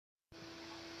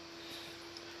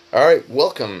All right,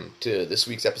 welcome to this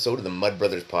week's episode of the Mud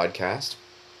Brothers podcast.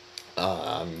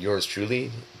 I'm yours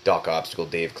truly, Doc Obstacle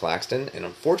Dave Claxton, and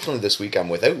unfortunately this week I'm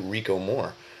without Rico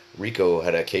Moore. Rico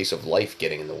had a case of life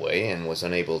getting in the way and was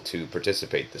unable to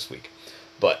participate this week.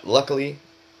 But luckily,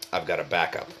 I've got a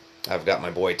backup. I've got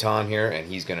my boy Tom here, and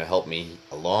he's going to help me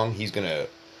along. He's going to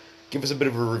give us a bit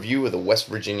of a review of the West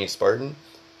Virginia Spartan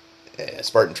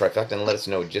trifecta, and let us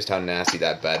know just how nasty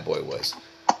that bad boy was.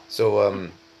 So,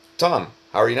 Tom,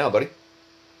 how are you now, buddy?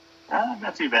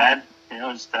 Not too bad.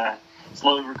 Just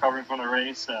slowly recovering from the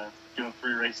race. Doing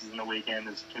 3 races in the weekend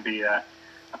can be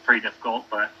pretty difficult,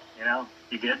 but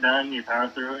you get done, you power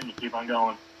through it, and you keep on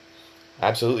going.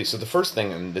 Absolutely. So the first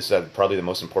thing, and this is probably the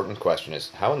most important question, is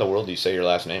how in the world do you say your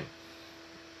last name?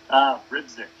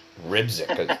 Ribzik. Ribzik.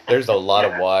 'Cause there's a lot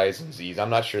of Yeah. Y's and Z's. I'm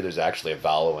not sure there's actually a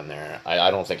vowel in there.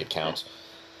 I don't think it counts.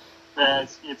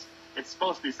 It's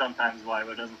supposed to be sometimes why,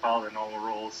 but it doesn't follow the normal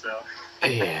rules. So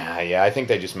Yeah. I think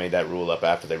they just made that rule up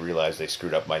after they realized they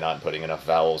screwed up by not putting enough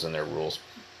vowels in their rules.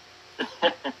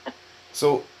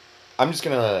 So I'm just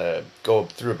gonna go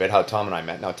through a bit how Tom and I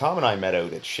met. Now Tom and I met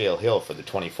out at Shale Hill for the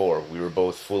 24. We were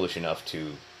both foolish enough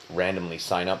to randomly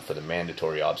sign up for the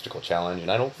mandatory obstacle challenge,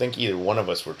 and I don't think either one of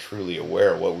us were truly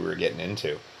aware of what we were getting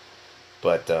into.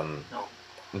 But no.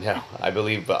 no, I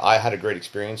believe. But I had a great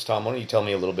experience. Tom, why don't you tell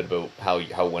me a little bit about how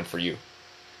it went for you?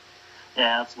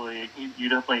 Yeah, absolutely. You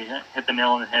definitely hit the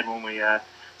nail on the head when we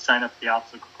signed up for the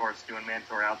obstacle course doing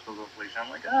mandatory obstacle completion. I'm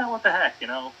like, what the heck, Why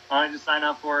don't I just sign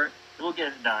up for it? We'll get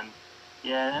it done.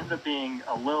 Yeah, it ended up being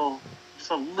just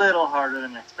a little harder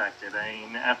than expected. I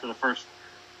mean, after the first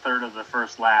third of the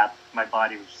first lap, my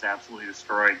body was just absolutely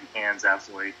destroyed. Hands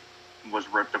absolutely was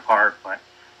ripped apart, but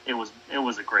it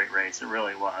was a great race. It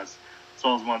really was. It's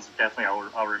one of those ones that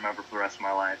definitely I'll remember for the rest of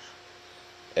my life.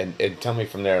 And tell me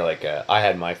from there. Like I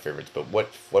had my favorites, but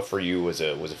what for you was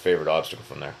a favorite obstacle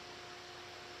from there?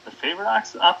 The favorite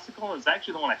obstacle is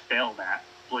actually the one I failed at,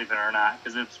 believe it or not,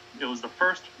 because it was the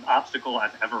first obstacle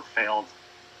I've ever failed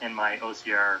in my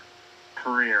OCR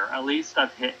career. At least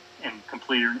I've hit and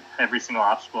completed every single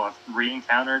obstacle I've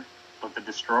re-encountered, but the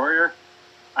Destroyer,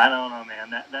 I don't know,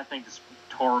 man. That thing just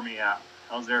tore me up.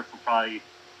 I was there for probably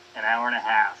an hour and a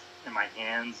half, and my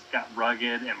hands got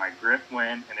rugged, and my grip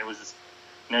went, and it was just,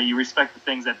 you respect the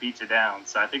things that beat you down.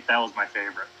 So I think that was my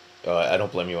favorite. I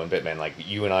don't blame you one bit, man. Like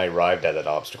you and I arrived at that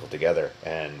obstacle together,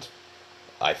 and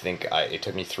I think it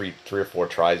took me three or four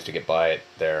tries to get by it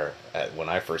there when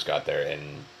I first got there,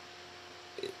 and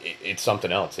it's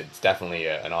something else. It's definitely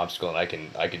an obstacle, and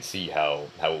I can see how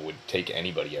it would take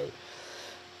anybody out.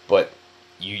 But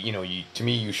you to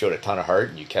me you showed a ton of heart,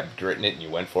 and you kept gritting it, and you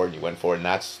went for it, and you went for it, and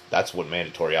that's what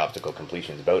mandatory obstacle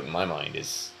completion is about in my mind.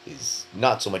 Is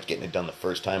not so much getting it done the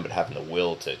first time, but having the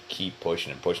will to keep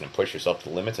pushing and pushing and push yourself to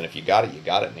the limits. And if you got it, you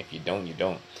got it, and if you don't, you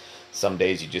don't. Some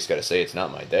days you just got to say it's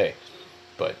not my day.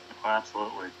 But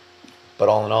Absolutely.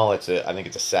 all in all, I think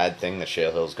it's a sad thing that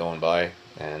Shale Hill's going by,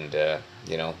 and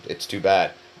it's too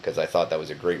bad because I thought that was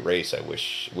a great race. I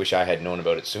wish I had known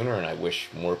about it sooner, and I wish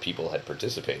more people had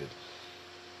participated.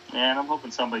 And I'm hoping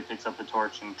somebody picks up the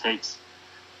torch and takes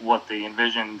what the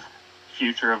envisioned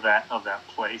future of that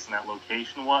place and that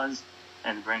location was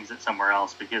and brings it somewhere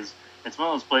else, because it's one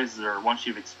of those places where once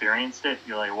you've experienced it,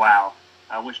 you're like, wow,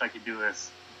 I wish I could do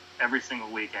this every single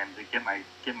weekend to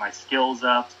get my skills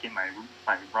up, to get my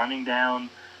running down,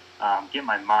 get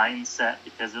my mindset,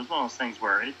 because it was one of those things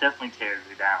where it definitely tears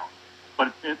you down.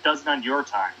 But it does it on your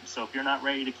time. So if you're not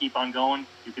ready to keep on going,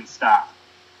 you can stop.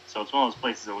 So it's one of those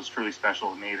places that was truly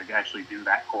special to me to actually do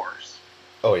that course.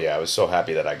 Oh yeah, I was so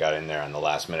happy that I got in there on the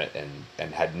last minute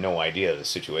and had no idea the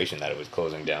situation that it was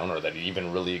closing down or that it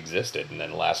even really existed, and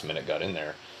then last minute got in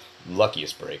there.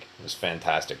 Luckiest break. It was a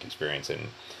fantastic experience, and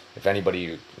if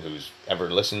anybody who's ever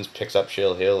listens picks up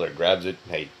Shale Hill or grabs it,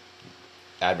 hey,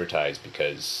 advertise,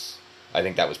 because I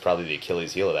think that was probably the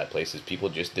Achilles heel of that place is people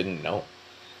just didn't know.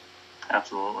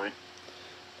 Absolutely.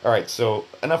 All right, so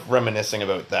enough reminiscing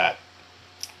about that.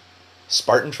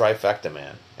 Spartan trifecta,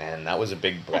 man, and that was a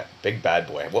big bad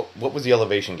boy. What was the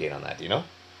elevation gain on that? Do you know?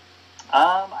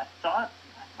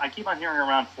 I keep on hearing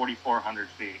around 4,400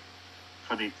 feet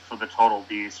for the total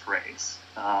beast race.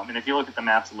 And if you look at the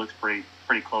maps, it looks pretty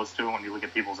close to it when you look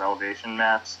at people's elevation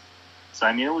maps. So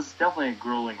I mean, it was definitely a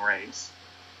grueling race.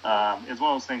 It's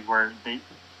one of those things where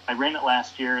I ran it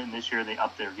last year, and this year they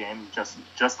upped their game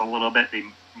just a little bit. They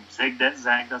zagged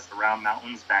us around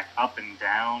mountains, back up and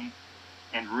down,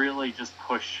 and really just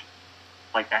push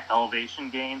like that elevation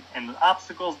gain. And the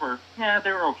obstacles they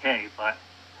were okay, but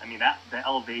I mean the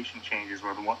elevation changes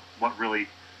were what really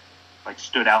like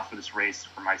stood out for this race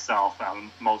for myself.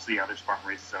 Most of the other Spartan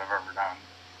races that I've ever done.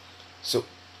 So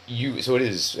So it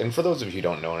is, and for those of you who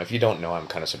don't know, and if you don't know, I'm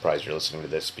kind of surprised you're listening to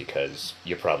this because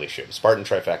you probably should. Spartan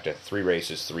Trifecta, 3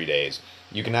 races, 3 days.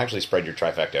 You can actually spread your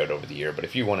trifecta out over the year, but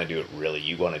if you want to do it really,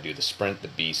 you want to do the sprint, the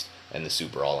beast, and the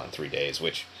super all in 3 days,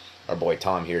 which our boy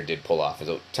Tom here did pull off.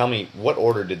 So tell me, what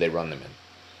order did they run them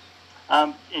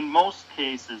in? In most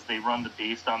cases, they run the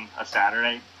beast on a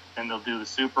Saturday, and they'll do the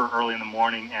super early in the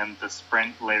morning and the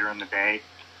sprint later in the day.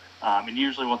 And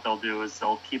usually what they'll do is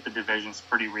they'll keep the divisions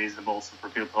pretty reasonable. So for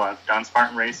people who have done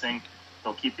Spartan racing,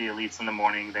 they'll keep the elites in the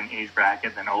morning, then age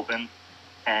bracket, then open.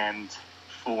 And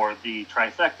for the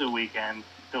trifecta weekend,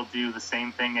 they'll do the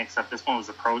same thing, except this one was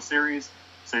a pro series.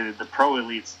 So the pro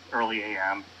elites early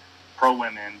AM, pro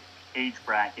women, age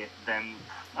bracket, then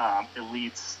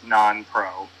elites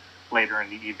non-pro later in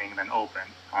the evening, then open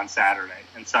on Saturday.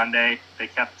 And Sunday, they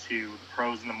kept to the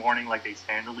pros in the morning like they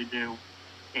standardly do,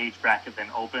 age bracket, then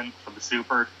open for the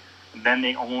super. And then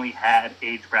they only had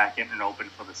age bracket and open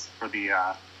for the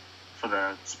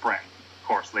sprint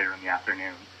course later in the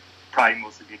afternoon. Probably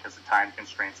mostly because of time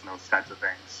constraints and those types of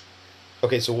things.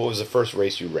 Okay, so what was the first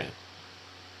race you ran?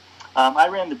 I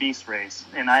ran the beast race,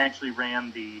 and I actually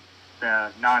ran the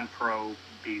non-pro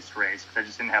beast race because I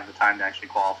just didn't have the time to actually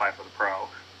qualify for the pro.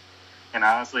 And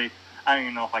honestly, I don't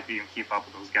even know if I could even keep up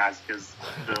with those guys because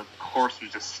the course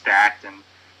was just stacked. And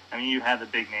I mean, you had the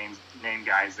big name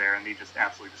guys there, and they just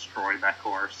absolutely destroyed that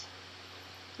course.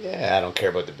 Yeah, I don't care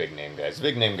about the big name guys. The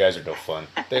big name guys are no fun.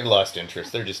 They've lost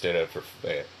interest. They're just in it for,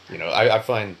 I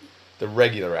find the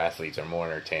regular athletes are more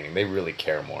entertaining. They really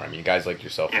care more. I mean, guys like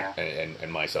yourself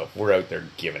and myself, we're out there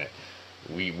giving it.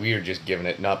 We are just giving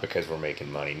it not because we're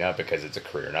making money, not because it's a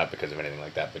career, not because of anything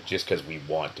like that, but just because we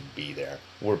want to be there.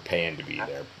 We're paying to be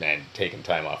there and taking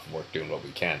time off from work, doing what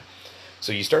we can.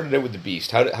 So you started out with the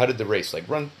beast. How did the race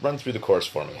run through the course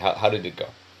for me? How did it go?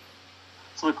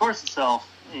 So the course itself,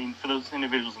 for those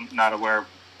individuals not aware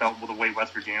about the way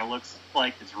West Virginia looks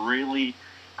like, it's really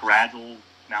gradual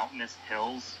mountainous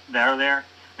hills that are there.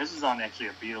 This is on actually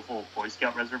a beautiful Boy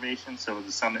Scout reservation, so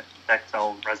the Summit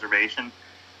Bechtel Reservation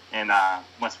in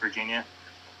West Virginia.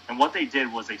 And what they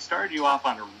did was they started you off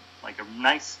on a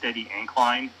nice steady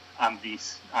incline on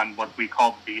what we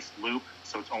call the Beast Loop.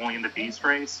 So it's only in the Beast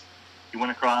race. You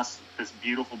went across this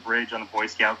beautiful bridge on the Boy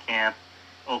Scout camp,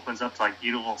 opens up to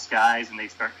beautiful skies, and they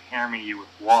start hammering you with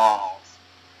walls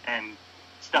and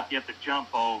stuff you have to jump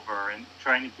over and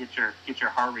trying to get your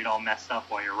heart rate all messed up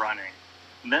while you're running.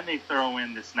 And then they throw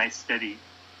in this nice steady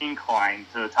incline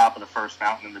to the top of the first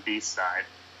mountain in the Beast side,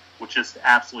 which just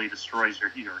absolutely destroys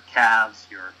your calves,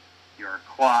 your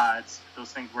quads,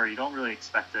 those things where you don't really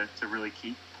expect to really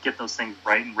get those things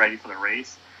right and ready for the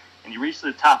race. And you reach to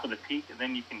the top of the peak, and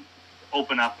then you can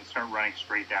open up and start running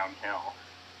straight downhill.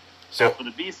 So for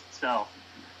the Beast itself,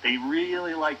 they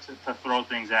really like to throw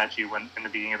things at you in the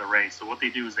beginning of the race. So what they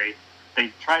do is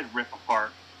they try to rip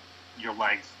apart your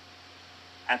legs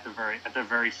at the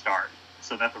very start,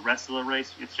 so that the rest of the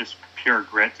race, it's just pure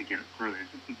grit to get through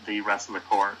the rest of the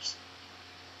course.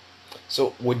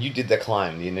 So when you did the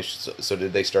climb, the initial, so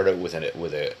did they start out with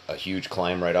a huge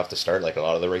climb right off the start, like a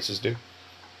lot of the races do?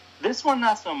 This one,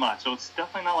 not so much. So it's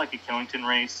definitely not like a Killington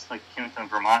race, like Killington,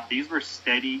 Vermont. These were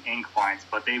steady inclines,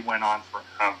 but they went on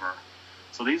forever.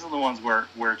 So these are the ones where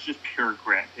it's just pure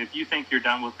grit. If you think you're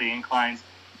done with the inclines,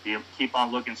 you keep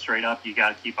on looking straight up, you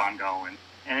got to keep on going.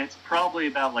 And it's probably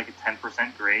about like a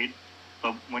 10% grade.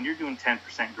 But when you're doing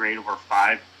 10% grade over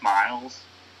 5 miles,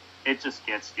 it just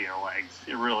gets to your legs.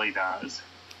 It really does.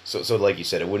 So like you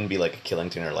said, it wouldn't be like a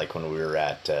Killington or like when we were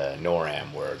at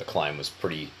NORAM, where the climb was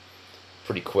pretty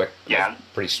quick,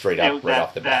 pretty straight up right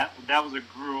off the bat. That was a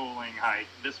grueling hike.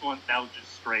 This one, that was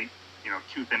just straight,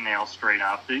 tooth and nail straight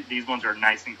up. These ones are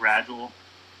nice and gradual,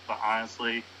 but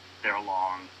honestly, they're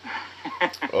long.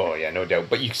 Oh yeah, no doubt.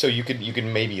 But you could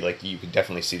maybe you could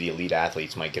definitely see the elite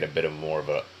athletes might get a bit of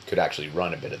could actually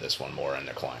run a bit of this one more in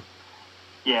their climb.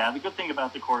 Yeah, the good thing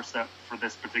about the course for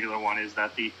this particular one is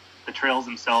that the trails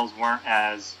themselves weren't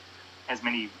as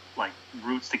many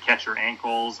roots to catch your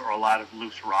ankles or a lot of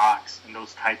loose rocks and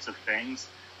those types of things.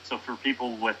 So for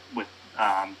people with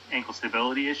ankle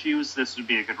stability issues, this would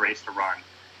be a good race to run.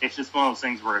 It's just one of those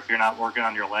things where if you're not working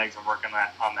on your legs and working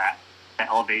on that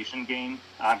elevation gain,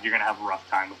 you're going to have a rough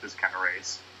time with this kind of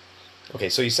race. Okay,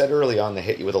 so you said early on they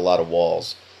hit you with a lot of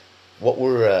walls.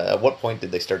 At what point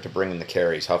did they start to bring in the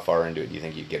carries? How far into it do you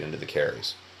think you'd get into the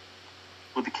carries?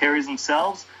 With the carries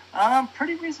themselves,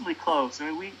 pretty reasonably close.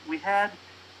 I mean, we had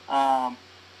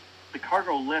the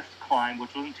cargo lift climb,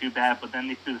 which wasn't too bad, but then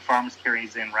they threw the farmer's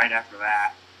carries in right after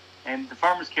that. And the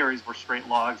farmer's carries were straight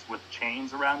logs with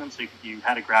chains around them, so you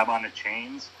had to grab onto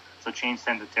chains. So chains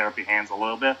tend to tear up your hands a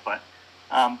little bit, but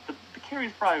the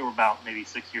carries probably were about maybe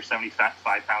 60 or 75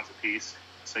 pounds apiece.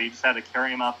 So you just had to carry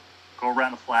them up, go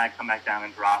around the flag, come back down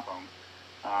and drop them,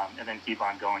 and then keep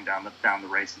on going down the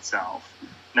race itself. And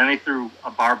then they threw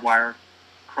a barbed wire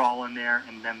crawl in there,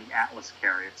 and then the Atlas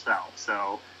carry itself.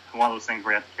 So one of those things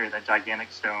where you have to carry that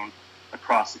gigantic stone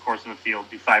across the course of the field,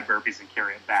 do 5 burpees, and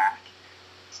carry it back.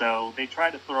 So they try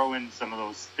to throw in some of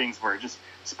those things where it just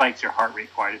spikes your heart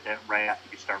rate quite a bit right after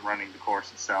you start running the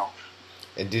course itself.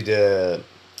 And did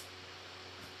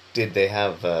they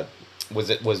have were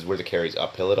the carries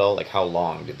uphill at all? Like, how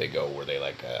long did they go? Were they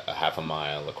like a half a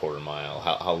mile, a quarter mile?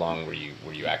 How long were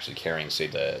you actually carrying, say,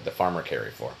 the farmer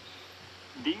carry for?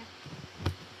 These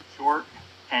short,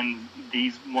 and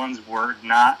these ones were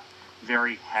not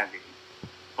very heavy.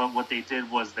 But what they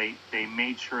did was they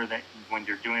made sure that when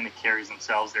you're doing the carries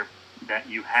themselves, that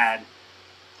you had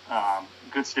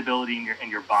good stability in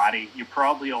your body. You're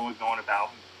probably only going about,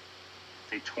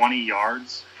 say, 20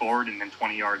 yards forward and then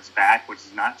 20 yards back, which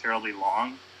is not terribly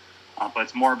long. But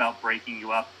it's more about breaking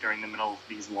you up during the middle of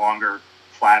these longer,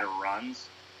 flatter runs.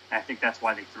 And I think that's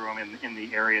why they threw them in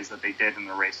the areas that they did in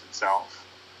the race itself.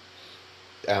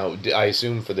 I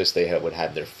assume for this they would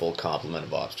have their full complement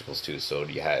of obstacles too. So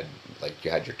you had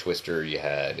your twister, you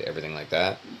had everything like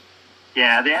that.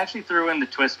 Yeah, they actually threw in the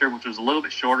twister, which was a little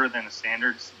bit shorter than a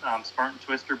standard Spartan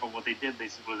twister. But what they did, they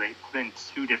put in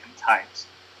 2 different types.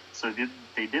 So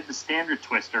they did the standard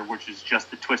twister, which is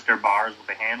just the twister bars with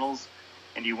the handles,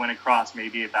 and you went across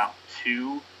maybe about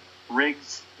 2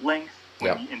 rigs length.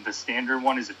 Yep. And the standard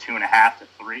one is a 2.5 to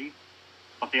 3.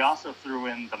 But they also threw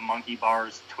in the monkey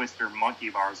bars, twister monkey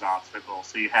bars obstacle.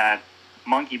 So you had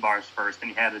monkey bars first, then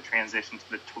you had to transition to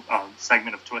the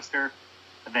segment of twister,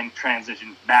 and then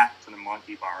transition back to the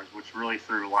monkey bars, which really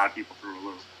threw a lot of people through a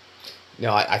loop.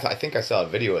 No, I think I saw a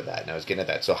video of that, and I was getting at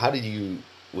that. So how did you?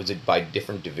 Was it by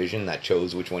different division that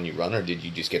chose which one you run, or did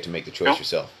you just get to make the choice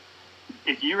yourself?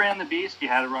 If you ran the Beast, you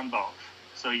had to run both.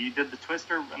 So you did the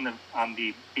twister on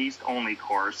the Beast only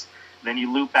course, then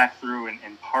you loop back through,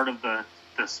 and part of the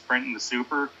sprint and the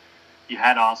super, you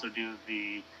had to also do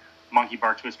the monkey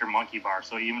bar, twister, monkey bar.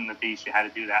 So even the Beast, you had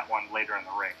to do that one later in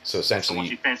the race. So essentially,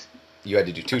 once you finished, you had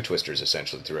to do 2 twisters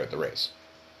essentially throughout the race.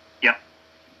 Yep.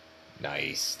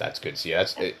 Nice, that's good. See,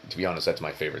 to be honest, that's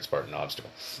my favorite Spartan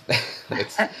obstacle.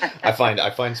 I find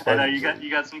Spartans. I know you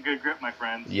got some good grip, my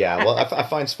friend. Yeah, well, I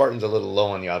find Spartans a little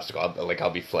low on the obstacle. I'll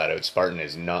be flat out. Spartan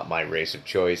is not my race of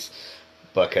choice,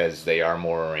 because they are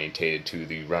more orientated to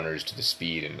the runners, to the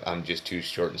speed, and I'm just too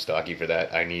short and stocky for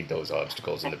that. I need those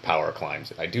obstacles and the power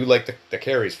climbs. I do like the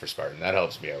carries for Spartan. That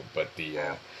helps me out, but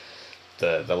the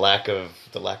lack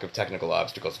of technical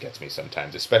obstacles gets me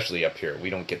sometimes, especially up here. We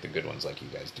don't get the good ones like you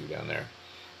guys do down there.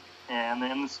 And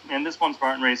in this one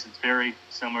Spartan race, it's very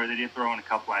similar. They did throw in a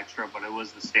couple extra, but it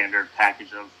was the standard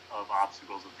package of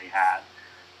obstacles that they had.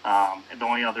 And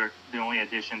the only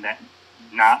addition that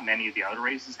not many of the other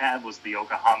races had was the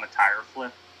Yokohama tire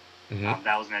flip. Mm-hmm.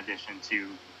 That was an addition to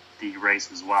the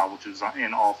race as well, which was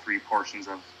in all 3 portions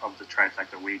of the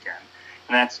trifecta weekend.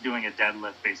 And that's doing a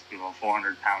deadlift, basically with a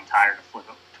 400-pound tire to flip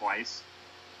it twice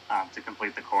to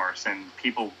complete the course. And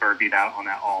people burpeed out on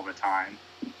that all the time.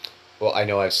 Well, I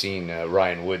know I've seen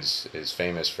Ryan Woods is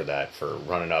famous for that, for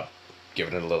running up,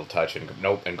 giving it a little touch, and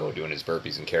go doing his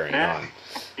burpees and carrying on.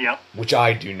 Yep. Which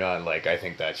I do not like. I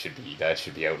think that should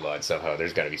be outlawed somehow.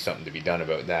 There's got to be something to be done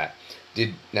about that.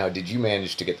 Did you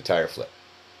manage to get the tire flip?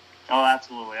 Oh,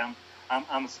 absolutely.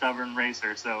 I'm a stubborn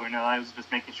racer, so I was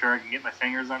just making sure I can get my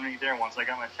fingers underneath there. Once I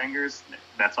got my fingers,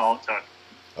 that's all it took.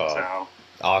 Oh, so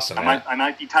awesome! I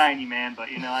might be tiny, man, but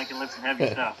I can lift some heavy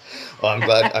stuff. Well, I'm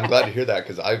glad to hear that,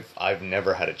 because I've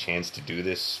never had a chance to do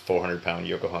this 400-pound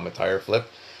Yokohama tire flip.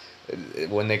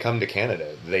 When they come to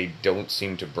Canada, they don't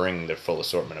seem to bring their full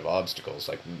assortment of obstacles.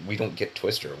 Like, we don't get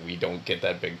twister, we don't get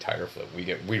that big tire flip.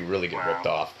 We really get ripped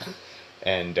off.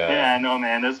 And yeah, I know,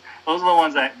 man. Those are the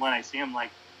ones that when I see them,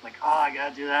 like, oh, I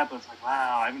gotta do that, but it's like,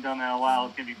 wow, I haven't done that in a while.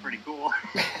 It's gonna be pretty cool.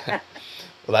 Well,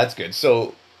 that's good.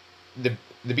 So, the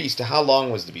Beast. How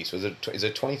long was the Beast? Is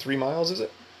it 23 miles? Is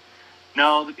it?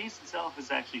 No, the Beast itself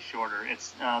is actually shorter.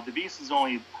 It's the Beast is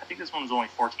only, I think this one was only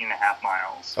 14.5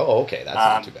 miles. Oh, okay, that's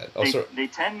not too bad. Oh, they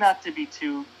tend not to be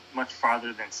too much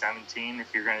farther than 17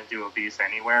 if you're going to do a Beast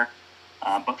anywhere.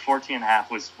 But 14.5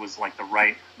 was like the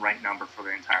right number for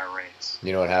the entire race.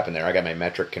 You know what happened there? I got my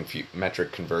metric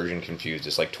conversion confused.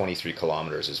 It's like 23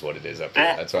 kilometers is what it is up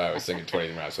here. That's why I was thinking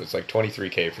 23 miles. So it's like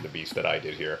 23K for the Beast that I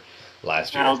did here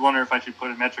last year. I was wondering if I should put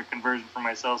a metric conversion for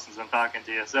myself since I'm talking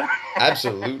to you. So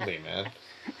absolutely, man.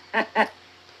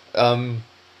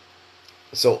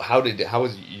 So how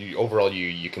was you overall?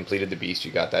 You completed the Beast.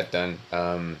 You got that done.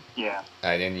 Yeah.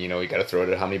 And then you got to throw it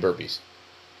at how many burpees?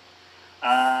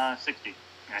 60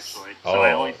 actually. So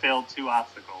I only Oh, failed 2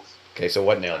 obstacles. okay. So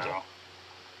what nailed you?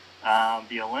 So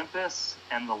the Olympus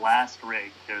and the last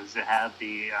rig, because it had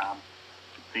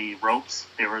the ropes.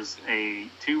 There was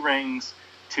 2 rings,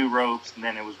 2 ropes, and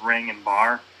then it was ring and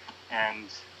bar. And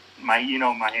my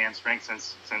hand strength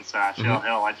since Shell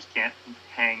Hill, I just can't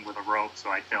hang with a rope, so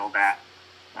I failed that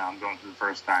going for the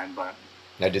first time. But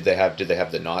Now, did they have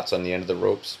the knots on the end of the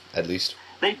ropes at least?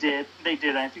 they did.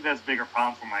 I think that's a bigger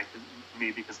problem for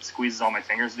me because it squeezes all my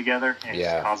fingers together and it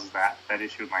just Yeah, causes that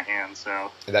issue with my hands.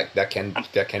 So that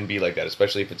can be like that,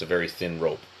 especially if it's a very thin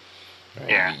rope. Right?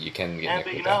 yeah. You can get And nicked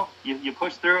but with that. you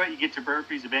push through it, you get your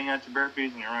burpees, you bang out your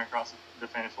burpees, and you run across the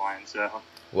finish line. So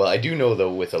Well, I do know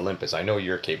though with Olympus, I know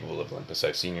you're capable of Olympus.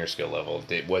 I've seen your skill level.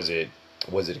 Was it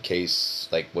a case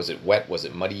like was it wet? Was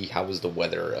it muddy? How was the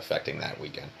weather affecting that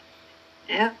weekend?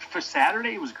 for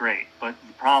Saturday it was great, but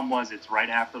the problem was it's right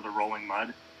after the rolling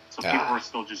mud, so people were Ah,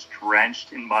 still just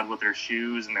drenched in mud with their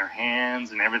shoes and their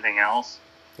hands and everything else.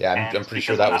 yeah, I'm, And I'm it's pretty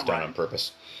sure because I'm that was not done on running.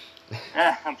 purpose.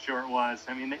 I'm sure it was.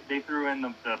 I mean, they threw in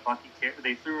the bucket.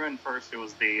 They threw in first. It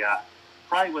was the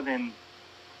probably within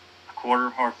a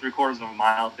quarter or 3/4 of a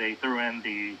mile. They threw in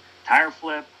the tire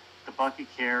flip, the bucket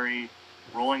carry,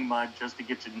 rolling mud just to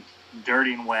get you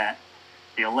dirty and wet.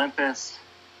 The Olympus,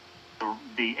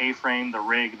 the A-frame, the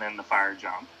rig, and then the fire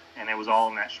jump, and it was all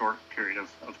in that short period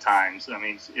of time. So I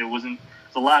mean, it wasn't.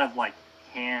 It's a lot of like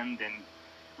hand and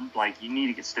like you need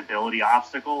to get stability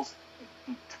obstacles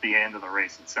to the end of the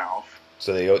race itself.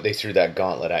 So they threw that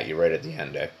gauntlet at you right at the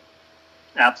end, eh?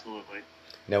 Absolutely.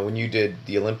 Now, when you did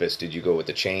the Olympus, did you go with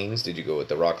the chains? Did you go with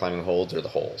the rock climbing holds or the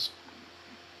holes?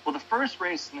 Well, the first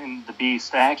race in the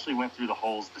Beast, I actually went through the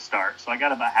holes to start, so I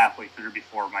got about halfway through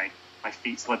before my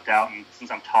feet slipped out, and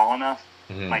since I'm tall enough,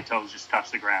 Hmm. my toes just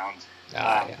touched the ground.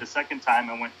 Ah, yeah. The second time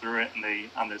I went through it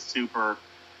on the Super,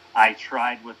 I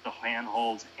tried with the hand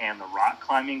holds and the rock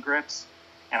climbing grips,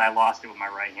 and I lost it with my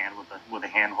right hand with the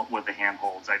hand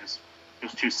holds. It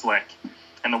was too slick,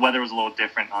 and the weather was a little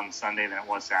different on Sunday than it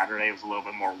was Saturday. It was a little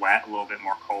bit more wet, a little bit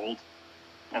more cold,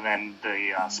 and then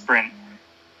the sprint.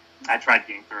 I tried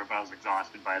getting through it, but I was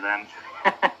exhausted by then.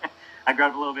 I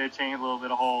grabbed a little bit of chain, a little bit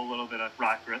of hole, a little bit of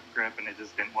rock grip, and it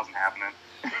just wasn't happening.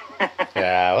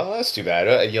 Yeah, well, that's too bad.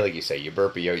 Like you say, you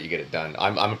burpee out, you get it done.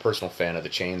 I'm a personal fan of the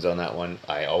chains on that one.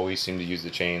 I always seem to use the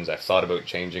chains. I've thought about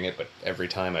changing it, but every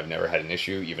time I've never had an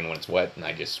issue, even when it's wet. And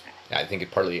I think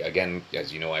it partly, again,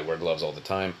 as you know, I wear gloves all the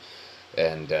time,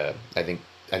 and I think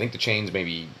the chains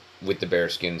maybe with the bare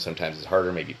skin sometimes it's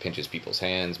harder. Maybe it pinches people's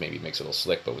hands. Maybe it makes it a little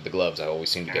slick. But with the gloves, I always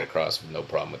seem to get across with no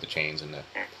problem with the chains and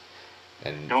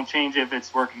Don't change it if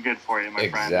it's working good for you, my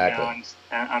friend. exactly.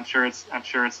 And I'm sure it's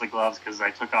the gloves because I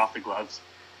took off the gloves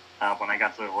when I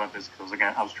got to the Olympus because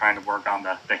again I was trying to work on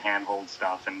the handhold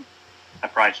stuff, and I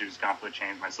probably should have just gone for the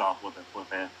change myself with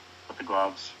the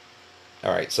gloves.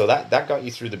 All right, so that got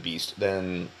you through the beast.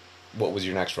 Then what was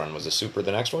your next run? Was the super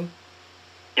the next one?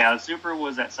 Yeah, the Super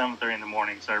was at 7:30 in the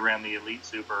morning, so I ran the Elite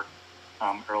Super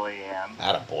early AM.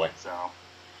 Attaboy. So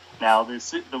now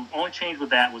the only change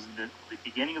with that was the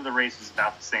beginning of the race was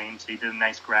about the same. So you did a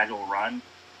nice gradual run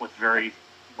with very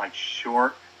like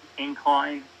short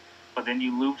incline, but then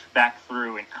you looped back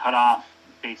through and cut off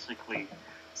basically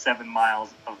 7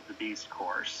 miles of the Beast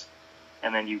course,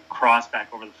 and then you crossed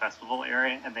back over the festival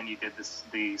area, and then you did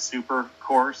the Super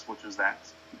course, which was that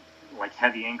like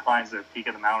heavy inclines to the peak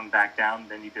of the mountain back down.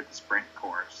 Then you did the sprint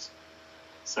course.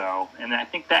 So, and I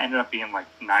think that ended up being like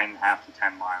 9.5 to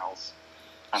 10 miles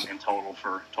in total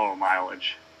for total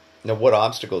mileage. Now, what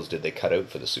obstacles did they cut out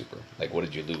for the super? Like, what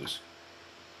did you lose?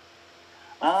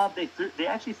 They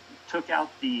actually took out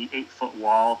the 8-foot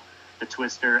wall, the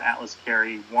twister, Atlas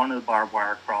carry, one of the barbed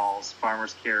wire crawls,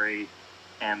 farmer's carry,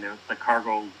 and the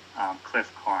cargo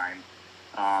cliff climb.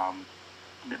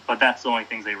 But that's the only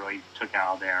things they really took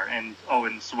out of there. And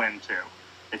swim too.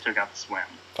 They took out the swim.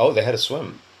 Oh, they had a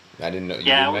swim. I didn't know. You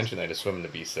Yeah, didn't mention they had a swim in the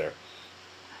beast there.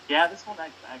 yeah. This one I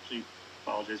actually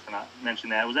apologize for not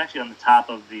mentioning that. It was actually on the top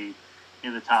of near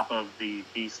the top of the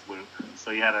beast loop.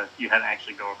 So you had to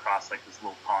actually go across like this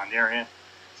little pond area.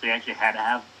 So you actually had to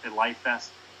have a life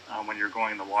vest when you're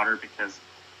going in the water because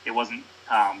it wasn't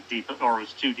deep or it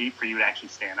was too deep for you to actually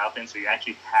stand up in. So you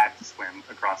actually had to swim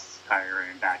across this entire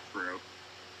area and back through.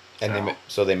 And So,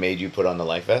 so they made you put on the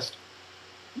life vest?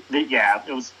 yeah,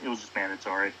 it was just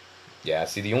mandatory. Yeah,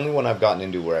 see, the only one I've gotten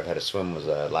into where I've had a swim was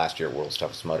last year at World's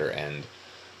Toughest Mudder, and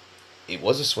it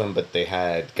was a swim, but they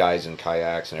had guys in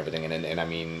kayaks and everything, and I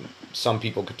mean, some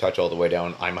people could touch all the way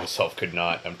down. I myself could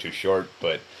not. I'm too short,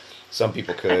 but some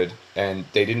people could, and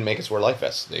they didn't make us wear life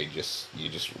vests. You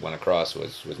just went across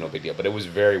was no big deal, but it was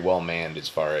very well manned as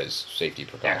far as safety Yeah.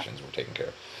 precautions were taken care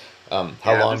of. How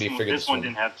Yeah, long do you figure this this one one?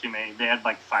 didn't have too many. They had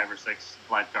like 5 or 6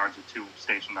 lifeguards with 2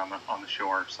 stationed on the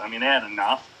shore. So I mean, they had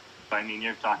enough. But I mean,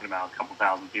 you're talking about a couple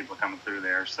thousand people coming through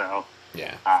there. So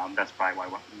Yeah. that's probably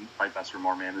why life vests were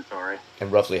more mandatory.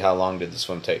 And roughly how long did the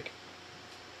swim take?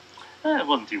 It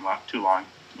wasn't too long.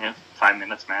 5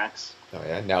 minutes max. Oh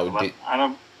yeah. Now But did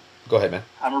go ahead, man.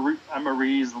 I'm a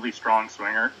reasonably strong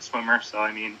swimmer. So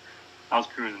I mean, I was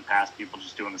cruising past people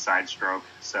just doing the side stroke.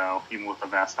 So even with the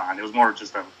vest on, it was more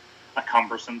just a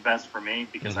cumbersome vest for me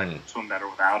because I swim better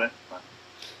without it. But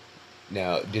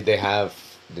Now, did they have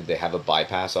a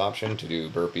bypass option to do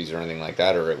burpees or anything like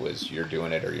that, or it was you're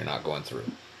doing it or you're not going through?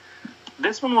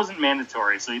 this one wasn't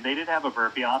mandatory, so they did have a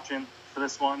burpee option for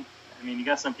this one. I mean, you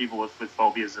got some people with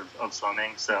phobias of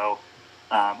swimming, so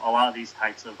a lot of these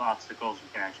types of obstacles you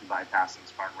can actually bypass in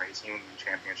Spartan Racing and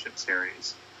Championship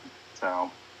Series.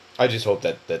 So I just hope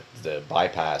that the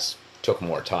bypass took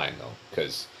more time though,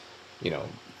 because you know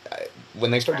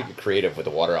when they start to get creative with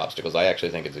the water obstacles, I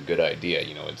actually think it's a good idea.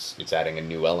 You know, it's adding a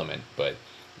new element. But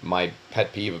my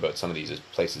pet peeve about some of these is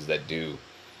places that do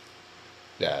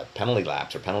penalty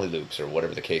laps or penalty loops or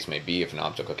whatever the case may be. If an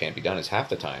obstacle can't be done, is half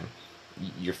the time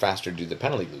you're faster to do the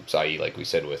penalty loops. I.e., like we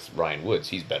said with Ryan Woods,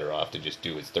 he's better off to just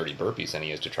do his 30 burpees than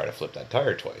he is to try to flip that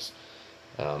tire twice.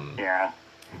 Yeah,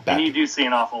 and you do see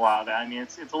an awful lot of that. I mean,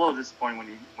 it's a little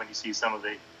disappointing when you see some of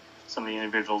the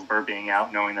individuals burping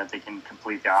out, knowing that they can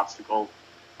complete the obstacle,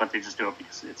 but they just do it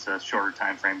because it's a shorter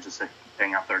time frame, just to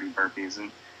bang out 30 burpees. And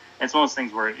it's one of those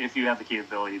things where if you have the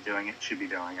capability of doing it, you should be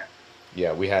doing it.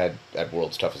 Yeah, we had at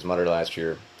World's Toughest Mudder last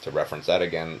year, to reference that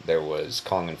again, there was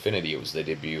Kong Infinity. It was the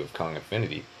debut of Kong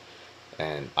Infinity.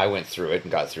 And I went through it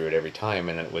and got through it every time.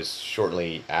 And it was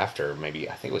shortly after, maybe,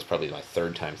 I think it was probably my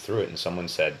third time through it. And someone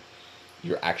said,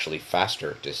 you're actually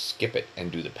faster to skip it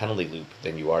and do the penalty loop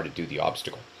than you are to do the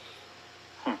obstacle.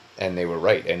 And they were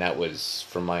right. And that was,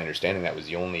 from my understanding, that was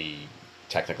the only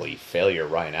technically failure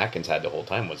Ryan Atkins had the whole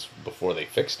time was before they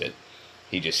fixed it.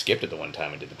 He just skipped it the one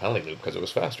time and did the penalty loop because it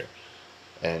was faster.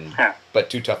 And but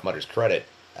to Tough Mudder's credit,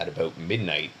 at about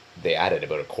midnight, they added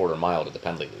about a quarter mile to the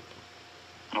penalty loop.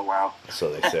 Oh, wow.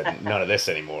 So they said, none of this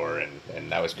anymore,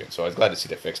 and that was good. So I was glad to see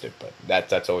they fixed it, but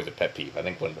that's always a pet peeve. I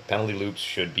think when the penalty loops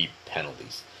should be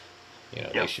penalties. You know,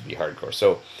 They should be hardcore.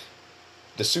 So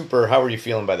the Super, how were you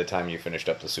feeling by the time you finished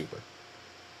up the Super?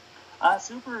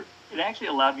 Super, it actually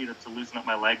allowed me to loosen up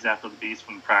my legs after the beast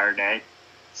from the prior day.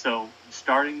 So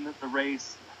starting the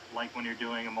race, like when you're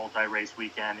doing a multi-race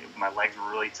weekend, my legs were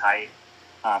really tight.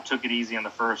 Took it easy on the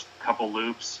first couple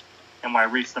loops. And when I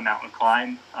reached the mountain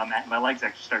climb, my legs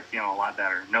actually started feeling a lot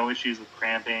better. No issues with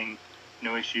cramping,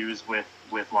 no issues with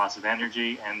loss of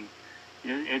energy, and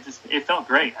it felt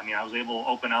great. I mean, I was able to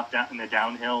open up down in the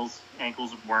downhills.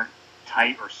 Ankles weren't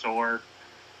tight or sore.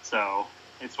 So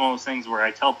it's one of those things where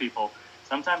I tell people,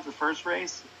 sometimes the first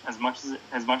race, as much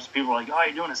as people are like, oh,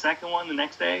 you're doing a second one the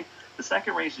next day, the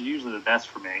second race is usually the best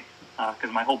for me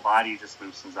because my whole body just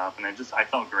loosens up, and I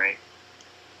felt great.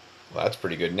 Well, that's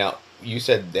pretty good. Now, you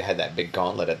said they had that big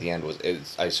gauntlet at the end.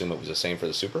 I assume it was the same for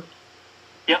the Super?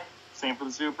 Yep, same for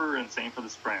the Super and same for the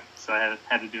Sprint. So I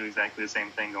had to do exactly the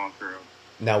same thing going through.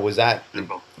 Now, was that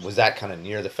kind of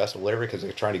near the festival area? Because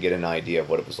they're trying to get an idea of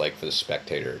what it was like for the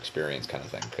spectator experience kind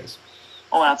of thing.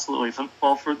 Oh, absolutely.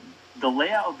 For the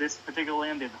layout of this particular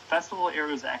land, the festival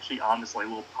area is actually on this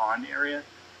little pond area.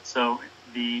 So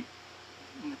the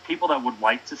people that would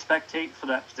like to spectate for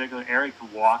that particular area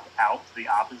could walk out to the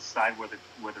opposite side where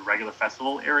the regular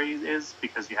festival area is,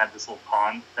 because you have this little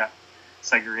pond that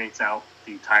segregates out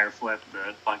the tire flip,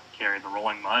 the bucket carry, the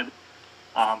rolling mud.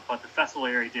 But the festival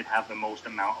area did have the most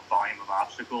amount of volume of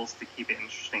obstacles to keep it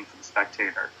interesting for the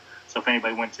spectator. So if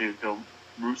anybody went to go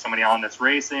root somebody on that's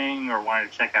racing or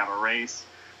wanted to check out a race,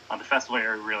 the festival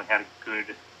area really had a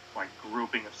good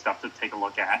grouping of stuff to take a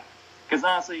look at. Because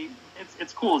honestly,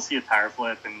 it's cool to see a tire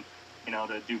flip and,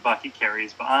 to do bucket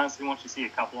carries. But honestly, once you see a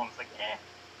couple of them, it's like,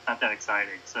 not that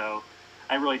exciting. So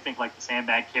I really think the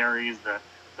sandbag carries, the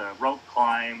rope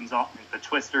climbs, the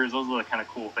twisters, those are the kind of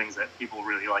cool things that people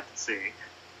really like to see.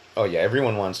 Oh, yeah,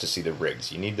 everyone wants to see the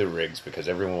rigs. You need the rigs because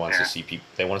everyone wants to see people.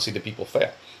 They want to see the people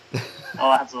fail.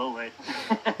 Oh, absolutely.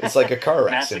 It's like a car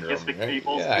wreck syndrome, right?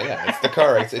 People. Yeah, it's the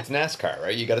car wreck. It's NASCAR,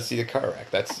 right? You got to see the car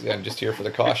wreck. I'm just here for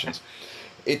the cautions.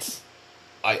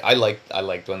 I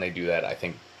liked when they do that. I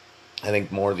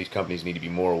think more of these companies need to be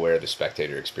more aware of the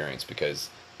spectator experience because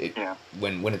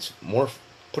when it's more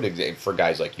for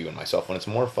guys like you and myself, when it's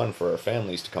more fun for our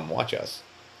families to come watch us,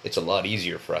 it's a lot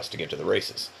easier for us to get to the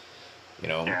races.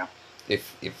 Yeah.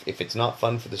 If it's not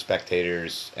fun for the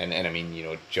spectators, and I mean,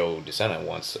 Joe DeSena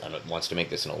wants to make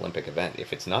this an Olympic event.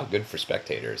 If it's not good for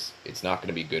spectators, it's not going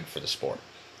to be good for the sport.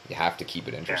 You have to keep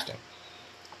it interesting.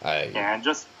 Yeah,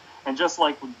 and just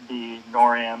like with the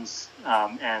NORAMs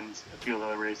and a few of the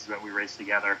other races that we raced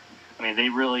together, I mean, they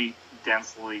really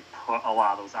densely put a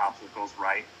lot of those obstacles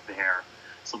right there.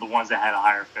 So the ones that had a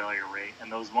higher failure rate,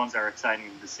 and those ones are exciting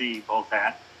to see, both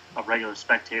at a regular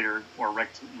spectator or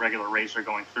regular racer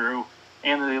going through,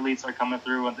 and the elites are coming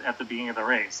through at the beginning of the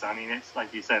race. So, I mean, it's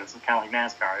like you said, it's kind of like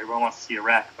NASCAR. Everyone wants to see a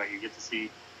wreck, but you get to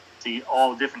see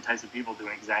all different types of people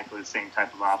doing exactly the same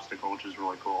type of obstacle, which is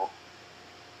really cool.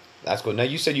 That's cool. Now,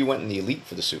 you said you went in the elite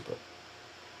for the Super.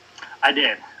 I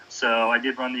did. So I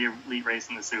did run the elite race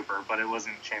in the Super, but it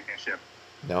wasn't a championship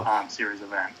series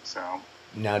event. So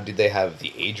now, did they have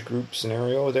the age group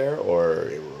scenario there,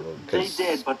 or they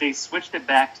did, but they switched it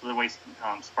back to the way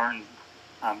Spartan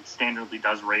standardly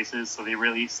does races. So they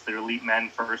release their elite men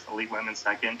first, elite women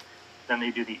second, then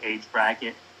they do the age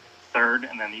bracket third,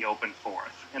 and then the open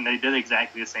fourth. And they did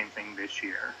exactly the same thing this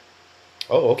year.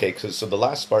 Oh, okay. So the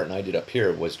last Spartan I did up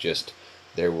here was just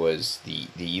there was the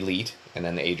elite, and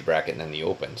then the age bracket, and then the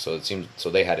open. So it seems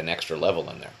they had an extra level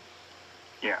in there.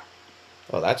 Yeah.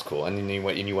 Oh, that's cool. And then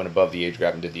you went above the age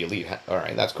group and did the elite. All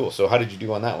right, that's cool. So how did you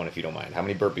do on that one, if you don't mind? How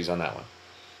many burpees on that one?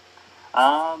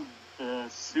 The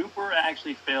Super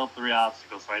actually failed 3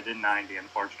 obstacles, so I did 90,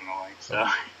 unfortunately. So.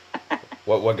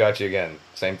 What got you again?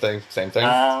 Same thing.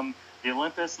 The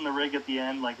Olympus and the rig at the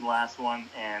end, like the last one,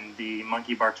 and the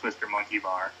monkey bar twister monkey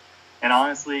bar. And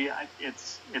honestly,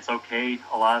 it's okay.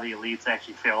 A lot of the elites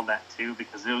actually failed that too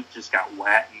because it just got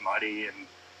wet and muddy, and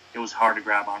it was hard to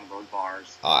grab onto those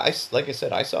bars. Like I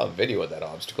said, I saw a video of that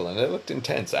obstacle, and it looked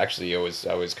intense. Actually, I was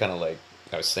kind of like,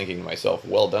 I was thinking to myself,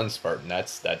 "Well done, Spartan.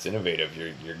 That's innovative.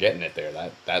 You're getting it there.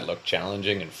 That looked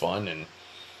challenging and fun." And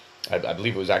I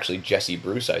believe it was actually Jesse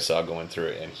Bruce I saw going through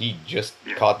it, and he just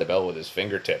caught the bell with his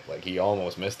fingertip, like he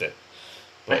almost missed it.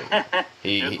 But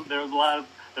there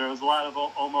was a lot of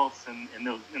almost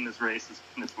in this race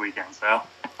this weekend. So.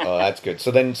 Oh, that's good.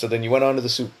 So then you went on to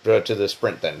the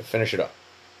sprint then to finish it up.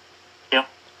 Yep.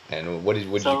 And what did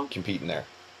you compete in there?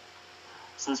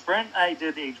 So the sprint, I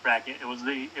did the age bracket. It was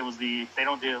the they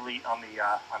don't do elite on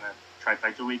a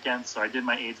trifecta weekend, so I did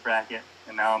my age bracket,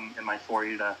 and now I'm in my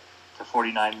 40 to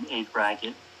 49 age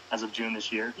bracket as of June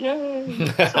this year. Yay!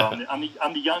 So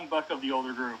I'm the young buck of the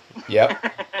older group. Yep.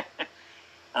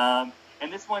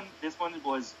 And this one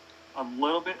was a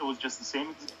little bit. It was just the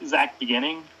same exact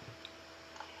beginning,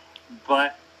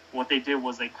 but what they did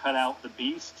was they cut out the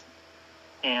beast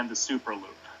and the super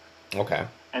loop. Okay.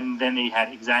 And then they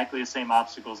had exactly the same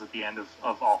obstacles at the end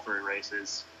of all 3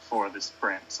 races for the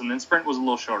sprint. So then sprint was a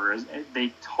little shorter. They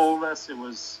told us it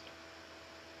was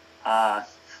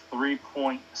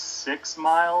 3.6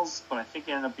 miles, but I think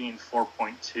it ended up being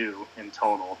 4.2 in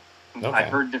total. Okay. I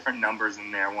heard different numbers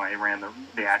in there when I ran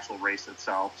the actual race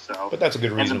itself. So, but that's a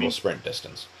good reasonable sprint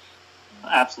distance.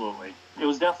 Absolutely, it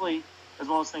was definitely one of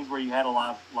those things where you had a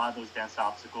lot of those dense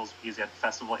obstacles because you had the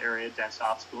festival area dense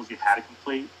obstacles you had to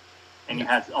complete, and you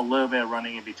had a little bit of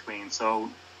running in between. So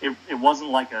it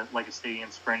wasn't like a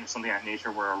stadium sprint or something of that nature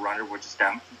where a runner would just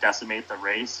decimate the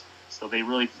race. So they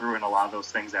really threw in a lot of those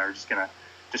things that are just going to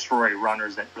destroy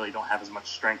runners that really don't have as much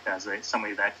strength as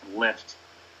somebody that can lift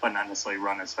but not necessarily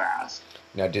run as fast.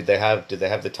 Now, did they have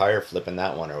the tire flip in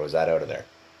that one, or was that out of there?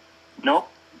 Nope,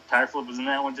 tire flip was in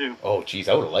that one too. Oh, geez,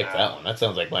 I would have liked that one. That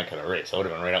sounds like my kind of race. I would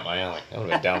have been right up my alley. I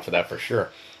would have been down for that for sure.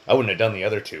 I wouldn't have done the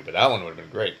other 2, but that one would have been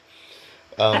great.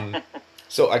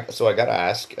 So I got to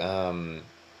ask,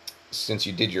 since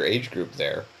you did your age group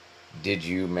there, did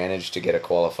you manage to get a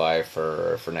qualify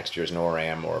for next year's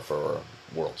NORAM or for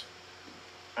Worlds?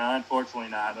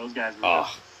 Unfortunately not. Those guys were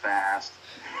just fast.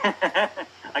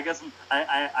 I guess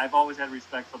I've always had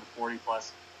respect for the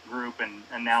 40-plus group, and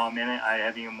now I'm in it. I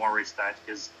have even more respect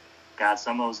because, God,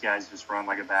 some of those guys just run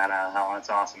like a bat out of hell, and it's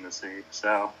awesome to see.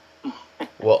 So,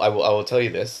 well, I will tell you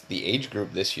this: the age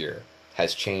group this year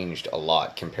has changed a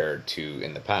lot compared to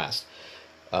in the past.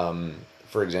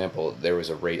 For example, there was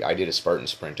a race. I did a Spartan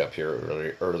sprint up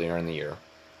here earlier in the year,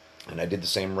 and I did the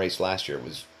same race last year. It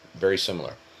was very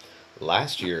similar.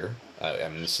 Last year,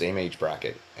 I'm in the same age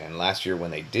bracket, and last year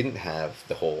when they didn't have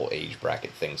the whole age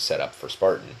bracket thing set up for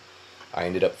Spartan, I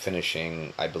ended up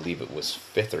finishing, I believe it was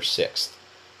 5th or 6th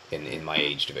in my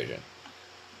age division.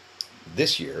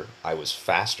 This year, I was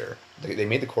faster. They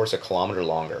made the course a kilometer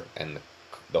longer, and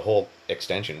the whole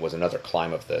extension was another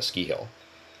climb of the ski hill.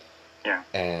 Yeah.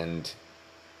 And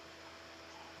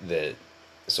they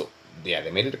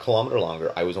made it a kilometer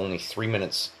longer. I was only 3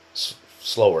 minutes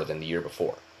slower than the year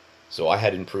before. So I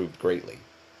had improved greatly.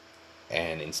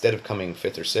 And instead of coming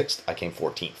 5th or 6th, I came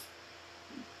 14th.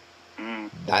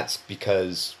 Mm. That's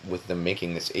because with them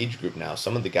making this age group now,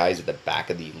 some of the guys at the back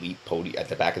of the elite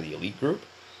group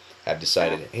have Yeah.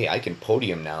 decided, hey, I can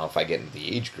podium now if I get into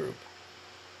the age group.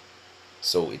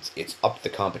 So it's up the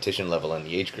competition level in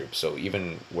the age group. So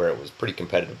even where it was pretty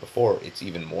competitive before, it's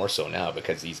even more so now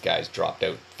because these guys dropped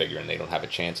out figuring they don't have a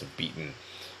chance of beating,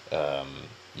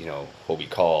 Hobie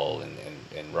Call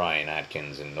and Ryan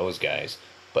Atkins and those guys,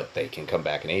 but they can come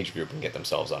back in age group and get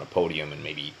themselves on a podium and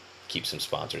maybe keep some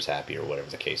sponsors happy or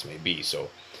whatever the case may be. So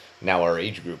now our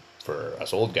age group for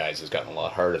us old guys has gotten a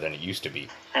lot harder than it used to be.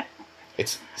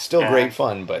 It's still Yeah. great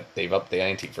fun, but they've upped the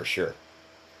ante for sure.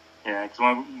 Yeah,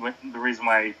 because the reason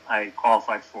why I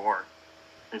qualified for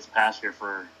this past year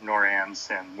for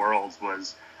NORAMs and Worlds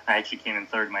was I actually came in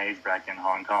third in my age bracket in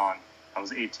Hong Kong. I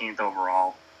was 18th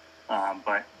overall,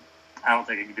 but I don't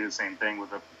think I could do the same thing with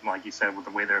like you said, with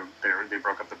the way they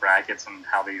broke up the brackets and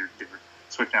how they were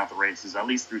switching out the races, at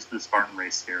least through the Spartan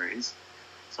Race series.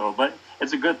 So, but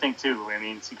it's a good thing too. I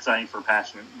mean, it's exciting for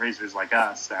passionate racers like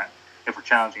us that if we're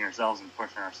challenging ourselves and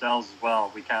pushing ourselves as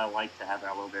well, we kind of like to have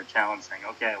that little bit of challenge saying,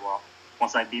 okay, well,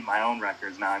 once I beat my own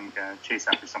records, now I'm going to chase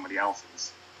after somebody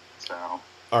else's. So.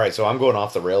 All right, so I'm going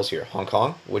off the rails here. Hong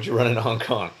Kong? What'd you run in Hong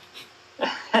Kong?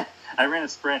 I ran a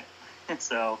sprint.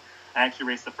 So I actually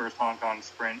raced the first Hong Kong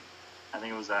sprint. I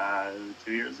think it was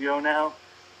 2 years ago now.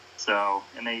 So,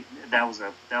 and it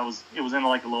was in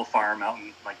like a little farm out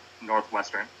in like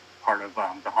northwestern part of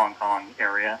the Hong Kong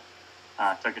area.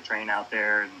 Took a train out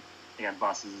there and they had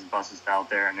buses out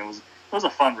there, and it was a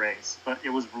fun race. But it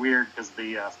was weird because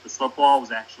the slip wall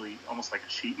was actually almost like a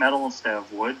sheet metal instead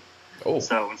of wood. Oh.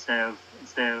 So instead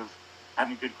of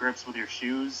having good grips with your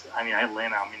shoes, I mean, I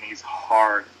landed on my knees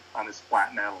hard on this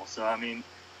flat metal. So I mean,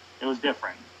 it was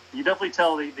different. You definitely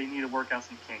tell they need to work out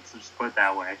some kinks. So just put it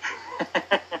that way.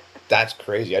 That's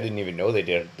crazy. I didn't even know they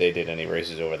did any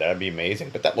races over there. That'd be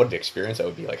amazing. But what an experience that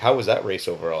would be like. How was that race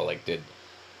overall? Like, it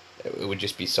would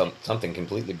just be something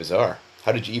completely bizarre.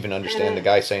 How did you even understand the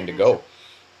guy saying to go?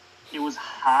 It was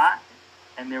hot,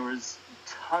 and there was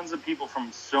tons of people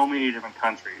from so many different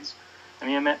countries. I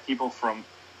mean, I met people from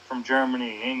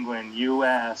Germany, England,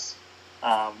 U.S.,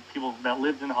 people that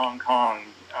lived in Hong Kong,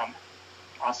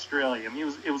 Australia. I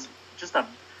mean, it was just a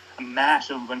mash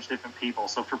of a bunch of different people.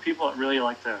 So for people that really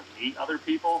like to meet other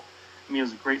people, I mean, it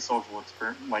was a great social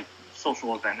experience, like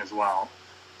social event as well.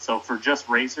 So for just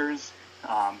racers,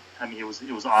 I mean, it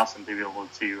was awesome to be able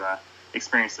to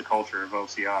experience the culture of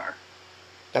OCR.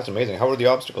 That's amazing. How were the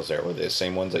obstacles there? Were they the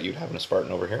same ones that you'd have in a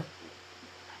Spartan over here?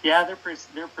 Yeah, they're pretty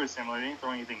similar. They didn't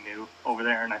throw anything new over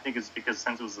there, and I think it's because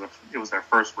since it was their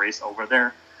first race over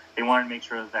there, they wanted to make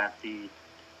sure that the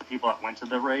people that went to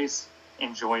the race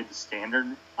enjoyed the standard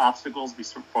obstacles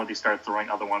before they started throwing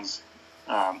other ones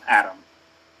at them.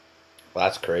 Well,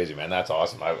 that's crazy, man. That's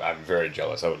awesome. I'm very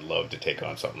jealous. I would love to take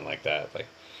on something like that. Like,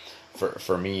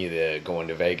 for me, going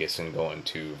to Vegas and going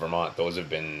to Vermont, those have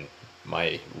been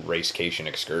my racecation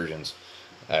excursions.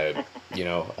 I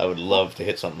would love to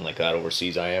hit something like that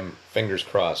overseas. I am, fingers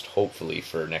crossed, hopefully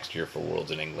for next year for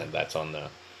Worlds in England. That's on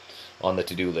the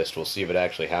to-do list. We'll see if it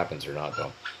actually happens or not,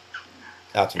 though.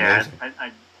 That's amazing.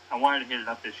 Yeah, I wanted to hit it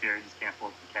up this year. I just can't pull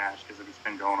up the cash because it's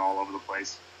been going all over the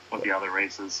place with the other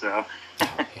races. So.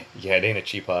 Yeah, it ain't a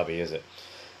cheap hobby, is it?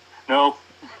 No.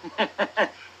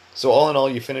 So all in all,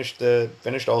 you finished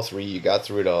all three. You got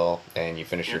through it all, and you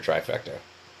finished your trifecta.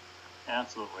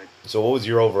 Absolutely. So what was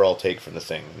your overall take from the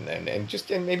thing,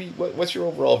 and maybe what's your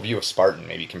overall view of Spartan,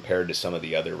 maybe compared to some of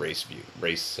the other race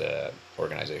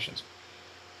organizations?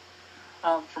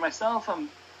 For myself,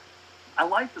 I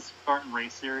like the Spartan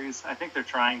Race Series. I think they're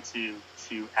trying to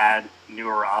add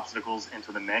newer obstacles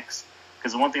into the mix,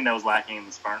 because the one thing that was lacking in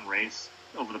the Spartan Race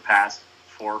over the past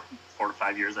four to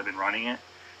 5 years I've been running it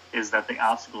is that the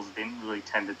obstacles didn't really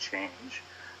tend to change.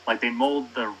 Like, they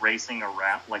mold the racing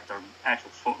around, like the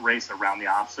actual foot race around the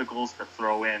obstacles to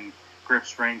throw in grip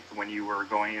strength when you were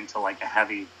going into like a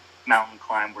heavy mountain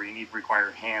climb where you require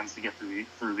your hands to get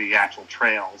through the actual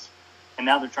trails. And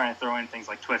now they're trying to throw in things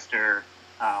like twister,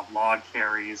 log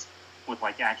carries with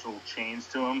like actual chains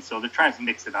to them. So they're trying to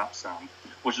mix it up some,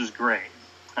 which is great.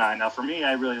 Now for me,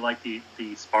 I really like the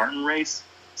Spartan Race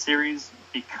series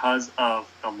because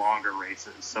of the longer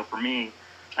races. So for me,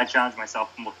 I challenge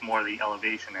myself with more of the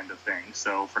elevation end of things.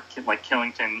 So for like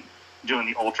Killington doing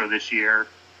the Ultra this year,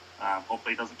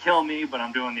 hopefully it doesn't kill me, but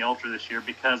I'm doing the Ultra this year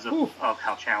because of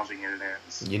how challenging it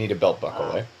is. You need a belt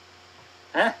buckle,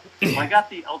 I got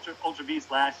the Ultra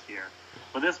Beast last year,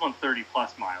 but this one's 30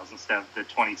 plus miles instead of the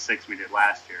 26 we did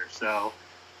last year. So,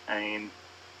 I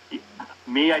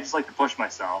mean, I just like to push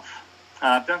myself.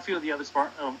 I've done a few of the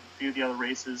other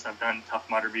races. I've done Tough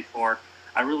Mudder before.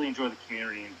 I really enjoy the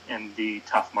community in the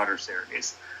Tough Mudder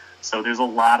series. So there's a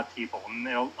lot of people, and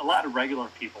a lot of regular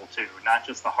people too, not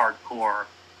just the hardcore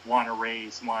want to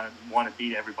race, want to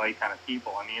beat everybody kind of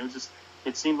people. I mean,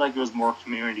 it seemed like it was more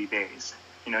community based.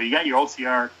 You know, you got your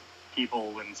OCR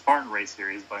people in Spartan Race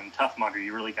series, but in Tough Mudder,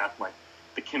 you really got like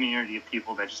the community of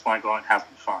people that just want to go out and have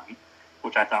some fun,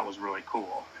 which I thought was really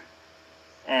cool.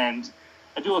 And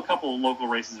I do a couple of local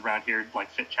races around here, like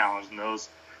Fit Challenge and those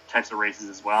types of races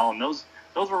as well. And those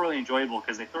were really enjoyable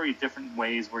because they throw you different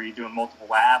ways where you're doing multiple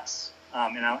laps.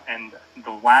 And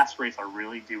the last race I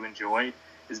really do enjoy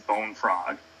is Bone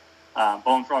Frog.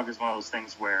 Bone Frog is one of those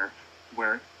things where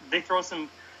they throw some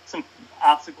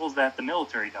obstacles that the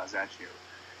military does at you.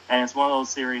 And it's one of those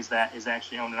series that is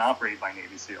actually owned and operated by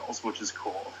Navy SEALs, which is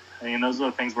cool. I mean, those are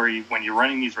the things where when you're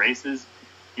running these races,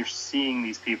 you're seeing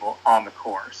these people on the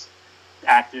course,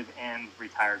 active and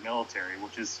retired military,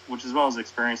 which is one of those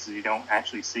experiences you don't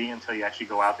actually see until you actually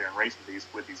go out there and race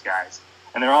with these guys.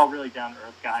 And they're all really down to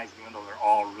earth guys, even though they're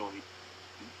all really,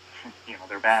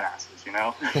 they're badasses,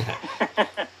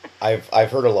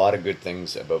 I've heard a lot of good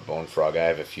things about Bone Frog. I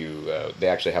have a few. They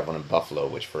actually have one in Buffalo,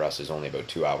 which for us is only about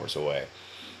 2 hours away.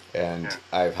 And yeah.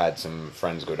 I've had some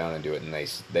friends go down and do it, and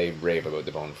they rave about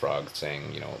the Bone Frog,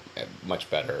 saying, much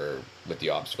better with the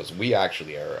obstacles. We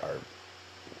actually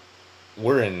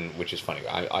we're in, which is funny,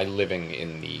 I'm living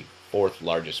in the 4th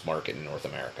largest market in North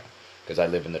America, because I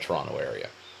live in the Toronto area.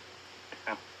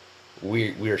 Yeah.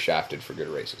 We are shafted for good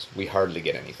races. We hardly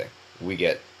get anything. We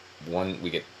get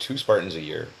 2 Spartans a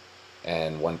year,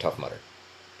 and 1 Tough Mudder.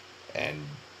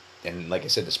 And like I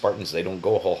said, the Spartans, they don't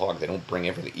go a whole hog. They don't bring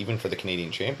everything. Even for the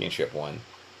Canadian Championship one,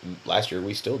 last year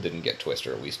we still didn't get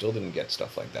Twister. We still didn't get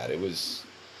stuff like that. It's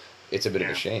a bit of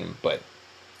a shame. But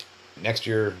next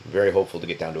year, very hopeful to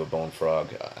get down to a Bone Frog,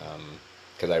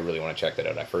 because I really want to check that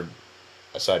out. I've heard,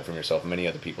 aside from yourself, many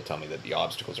other people tell me that the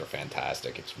obstacles are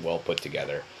fantastic. It's well put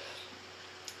together.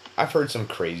 I've heard some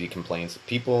crazy complaints.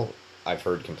 I've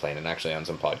heard complain, and actually on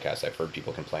some podcasts I've heard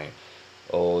people complain,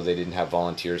 oh, they didn't have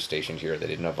volunteers stationed here, they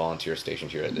didn't have volunteers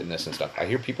stationed here, and this and stuff. I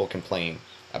hear people complain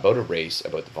about a race,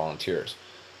 about the volunteers.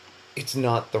 It's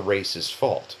not the race's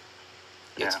fault.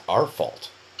 It's our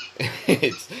fault.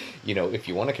 It's, if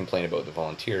you want to complain about the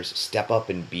volunteers, step up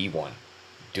and be one.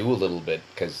 Do a little bit,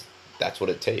 because that's what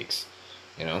it takes,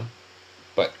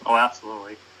 But oh,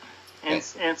 absolutely. And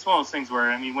it's one of those things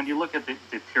where, when you look at the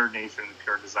pure nature and the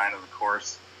pure design of the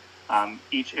course,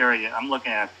 each area, I'm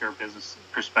looking at a pure business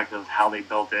perspective of how they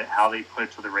built it, how they put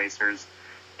it to the racers.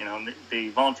 The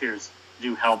volunteers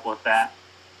do help with that,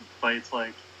 but it's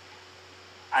like,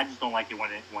 I just don't like it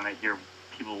when I hear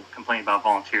people complain about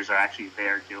volunteers are actually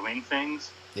there doing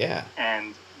things. Yeah.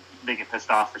 And they get pissed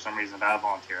off for some reason about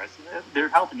volunteers. They're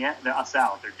helping us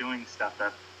out. They're doing stuff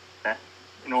that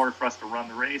in order for us to run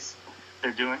the race,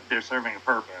 they're serving a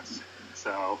purpose.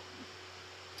 So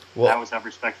I always have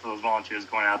respect for those volunteers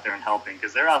going out there and helping,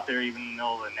 because they're out there even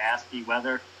though the nasty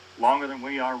weather longer than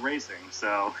we are racing.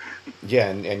 So yeah,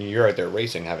 and you're out there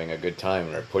racing, having a good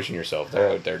time, or pushing yourself.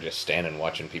 They're out there just standing,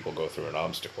 watching people go through an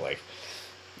obstacle. Like,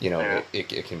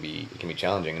 it can be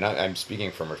challenging. And I'm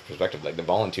speaking from a perspective, like, the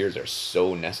volunteers are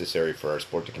so necessary for our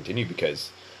sport to continue,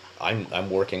 because I'm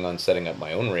working on setting up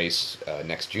my own race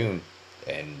next June,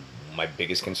 and my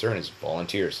biggest concern is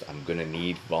volunteers. I'm going to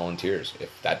need volunteers.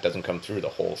 If that doesn't come through, the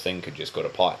whole thing could just go to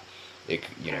pot. It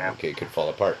could fall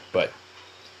apart. But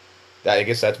I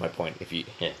guess that's my point. If you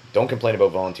don't complain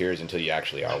about volunteers until you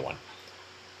actually are one.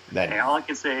 Then all I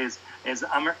can say is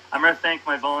I'm going to thank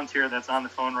my volunteer that's on the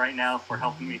phone right now for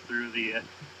helping me through the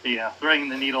threading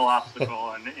the needle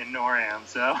obstacle in NORAM.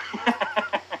 So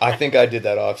I think I did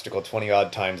that obstacle 20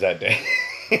 odd times that day.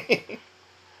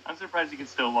 I'm surprised you can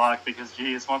still walk, because,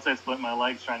 geez, once I split my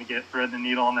legs trying to thread the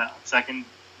needle on that second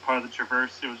part of the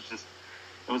traverse,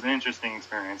 it was an interesting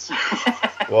experience.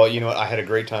 Well, I had a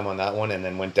great time on that one, and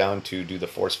then went down to do the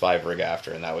Force 5 rig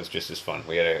after, and that was just as fun.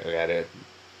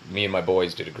 Me and my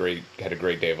boys had a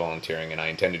great day volunteering, and I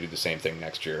intend to do the same thing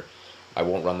next year. I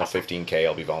won't run the 15K.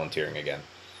 I'll be volunteering again.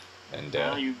 And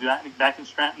you've got back in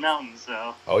Stratton Mountain,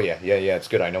 so. Oh yeah, it's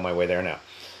good. I know my way there now.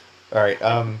 All right.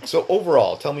 So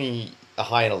overall, tell me a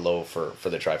high and a low for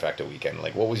the Trifecta weekend.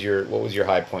 Like, what was your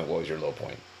high point? What was your low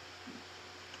point?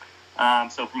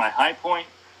 So for my high point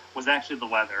was actually the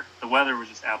weather. The weather was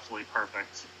just absolutely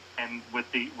perfect, and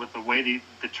with the way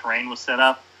the terrain was set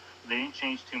up, they didn't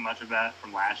change too much about it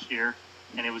from last year,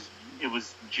 and it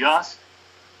was just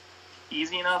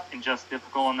easy enough and just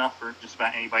difficult enough for just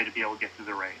about anybody to be able to get through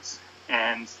the race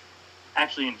and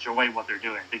actually enjoy what they're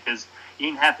doing, because you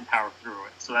didn't have to power through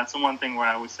it. So that's the one thing where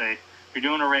I always say, if you're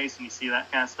doing a race and you see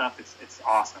that kind of stuff, it's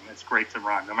awesome. It's great to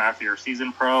run, no matter if you're a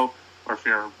seasoned pro or if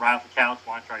you're right off the couch,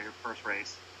 want to try your first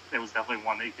race, it was definitely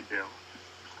one that you could do.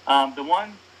 The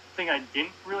one thing I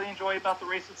didn't really enjoy about the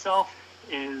race itself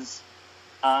is,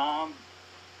 I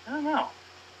don't know,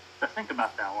 to think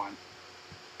about that one.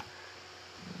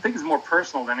 I think it's more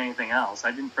personal than anything else.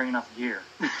 I didn't bring enough gear.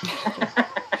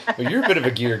 Well, you're a bit of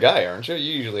a gear guy, aren't you?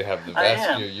 You usually have the best.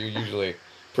 I am. You're usually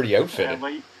pretty outfitted.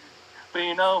 But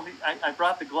you know, I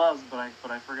brought the gloves, but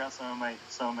I forgot some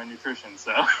of my nutrition.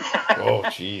 So. Oh,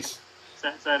 jeez. So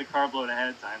I had a carb load ahead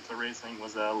of time, so racing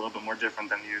was a little bit more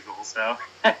different than usual. So.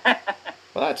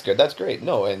 Well, that's good. That's great.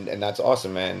 No, and that's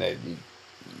awesome, man.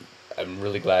 I'm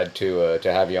really glad to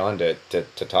have you on to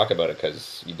talk about it,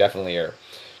 because you definitely are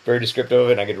very descriptive of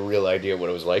it, and I get a real idea what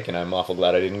it was like, and I'm awful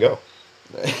glad I didn't go.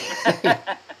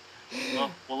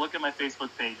 Well, look at my Facebook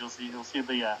page. You'll see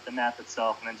the map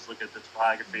itself, and then just look at the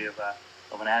topography of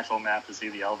an actual map to see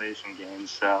the elevation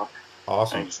gains. So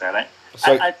awesome. Like I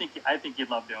said, I think you'd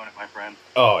love doing it, my friend.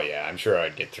 Oh yeah, I'm sure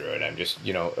I'd get through it. I'm just,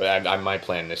 my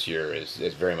plan this year is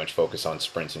very much focused on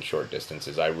sprints and short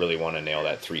distances. I really want to nail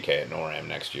that 3K at NORAM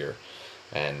next year,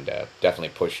 and definitely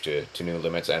push to new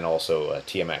limits, and also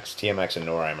TMX and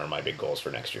NORAM are my big goals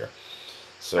for next year.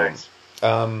 So, nice.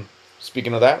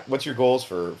 Speaking of that, what's your goals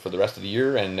for the rest of the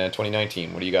year and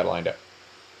 2019? What do you got lined up?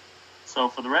 So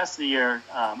for the rest of the year,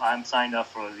 I'm signed up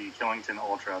for the Killington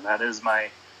Ultra. That is my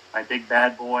big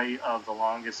bad boy of the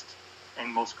longest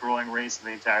and most grueling race of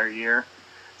the entire year.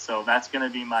 So that's going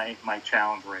to be my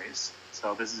challenge race.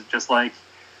 So this is just like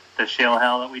the Shale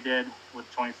Hell that we did with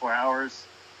 24 hours.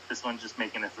 This one's just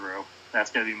making it through. That's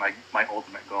going to be my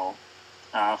ultimate goal.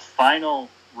 Final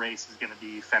race is going to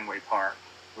be Fenway Park,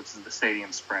 which is the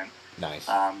stadium sprint. Nice.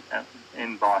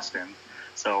 In Boston.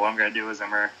 So what I'm going to do is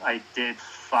I did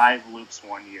 5 loops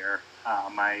one year.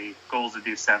 My goal is to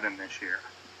do 7 this year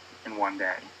in one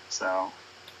day. So.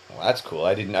 Well, that's cool.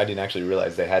 I didn't actually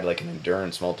realize they had like an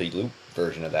endurance multi-loop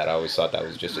version of that. I always thought that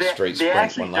was just a straight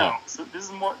sprint one lap. So this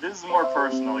is more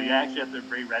personal. You actually have to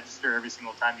re-register every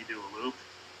single time you do a loop.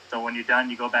 So when you're done,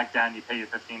 you go back down, you pay your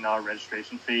 $15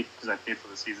 registration fee, because I paid for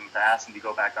the season pass, and you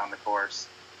go back on the course.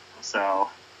 So.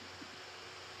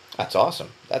 That's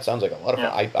awesome. That sounds like a lot of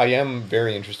fun. I am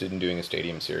very interested in doing a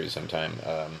stadium series sometime.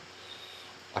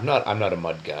 I'm not a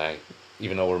mud guy,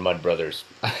 even though we're mud brothers.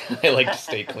 I like to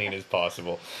stay clean as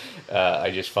possible.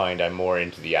 I just find I'm more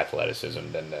into the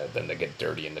athleticism than the get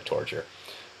dirty and the torture.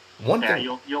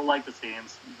 Thing, you'll like the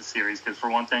series, because for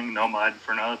one thing, no mud.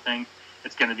 For another thing,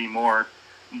 it's going to be more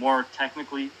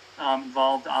technically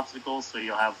involved obstacles. So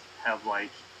you'll have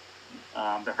like.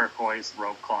 The Hercules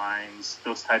rope climbs,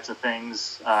 those types of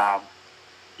things.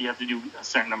 You have to do a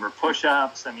certain number of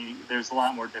push-ups. I mean, there's a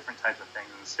lot more different types of things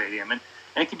in the stadium. And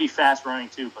it can be fast running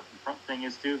too, but the thing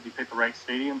is too, if you pick the right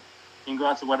stadium, you can go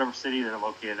out to whatever city they're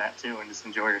located at too, and just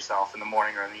enjoy yourself in the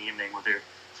morning or in the evening with your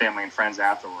family and friends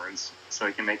afterwards. So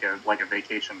you can make a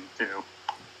vacation too,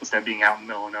 instead of being out in the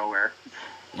middle of nowhere.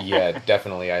 Yeah,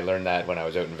 definitely. I learned that when I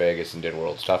was out in Vegas and did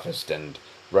World's Toughest, and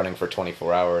running for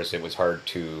 24 hours, it was hard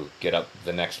to get up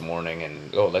the next morning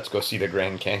and, let's go see the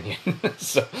Grand Canyon.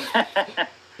 So,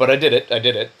 but I did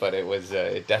it, but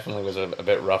it definitely was a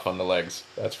bit rough on the legs,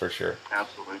 that's for sure.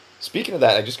 Absolutely. Speaking of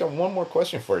that, I just got one more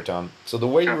question for you, Tom. So the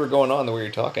way you were going on, the way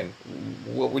you're talking,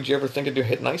 what would you ever think of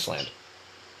hitting Iceland?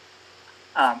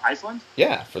 Iceland?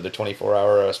 Yeah, for the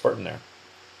 24-hour Spartan there.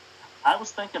 I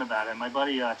was thinking about it. My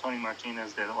buddy Tony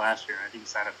Martinez did it last year. I think he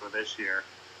signed up for this year.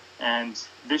 And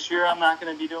this year I'm not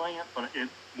going to be doing it, but it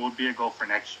would be a goal for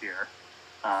next year.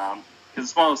 Because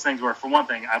it's one of those things where, for one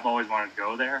thing, I've always wanted to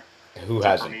go there. Who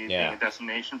hasn't? For me, yeah. being a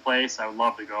destination place, I would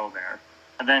love to go there.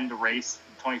 And then to race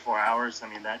 24 hours, I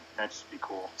mean, that'd just be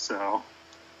cool. So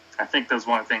I think that's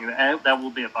one thing. That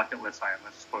will be a bucket list item,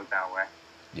 let's just put it that way.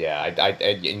 Yeah, I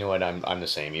you know what, I'm the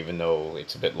same. Even though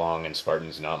it's a bit long and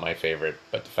Spartan's not my favorite,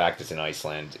 but the fact it's in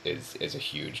Iceland is a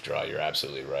huge draw. You're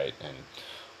absolutely right. And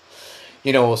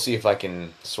we'll see if I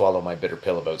can swallow my bitter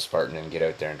pill about Spartan and get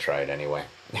out there and try it anyway.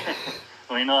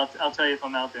 Well, I'll tell you if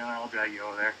I'm out there, and I'll drag you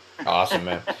over there. Awesome,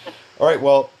 man. All right,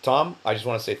 well, Tom, I just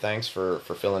want to say thanks for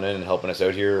filling in and helping us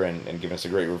out here and giving us a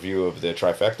great review of the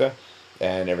trifecta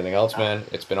and everything else, man.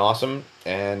 It's been awesome.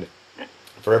 And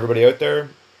for everybody out there,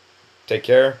 take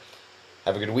care,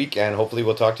 have a good week, and hopefully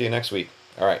we'll talk to you next week.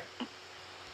 All right.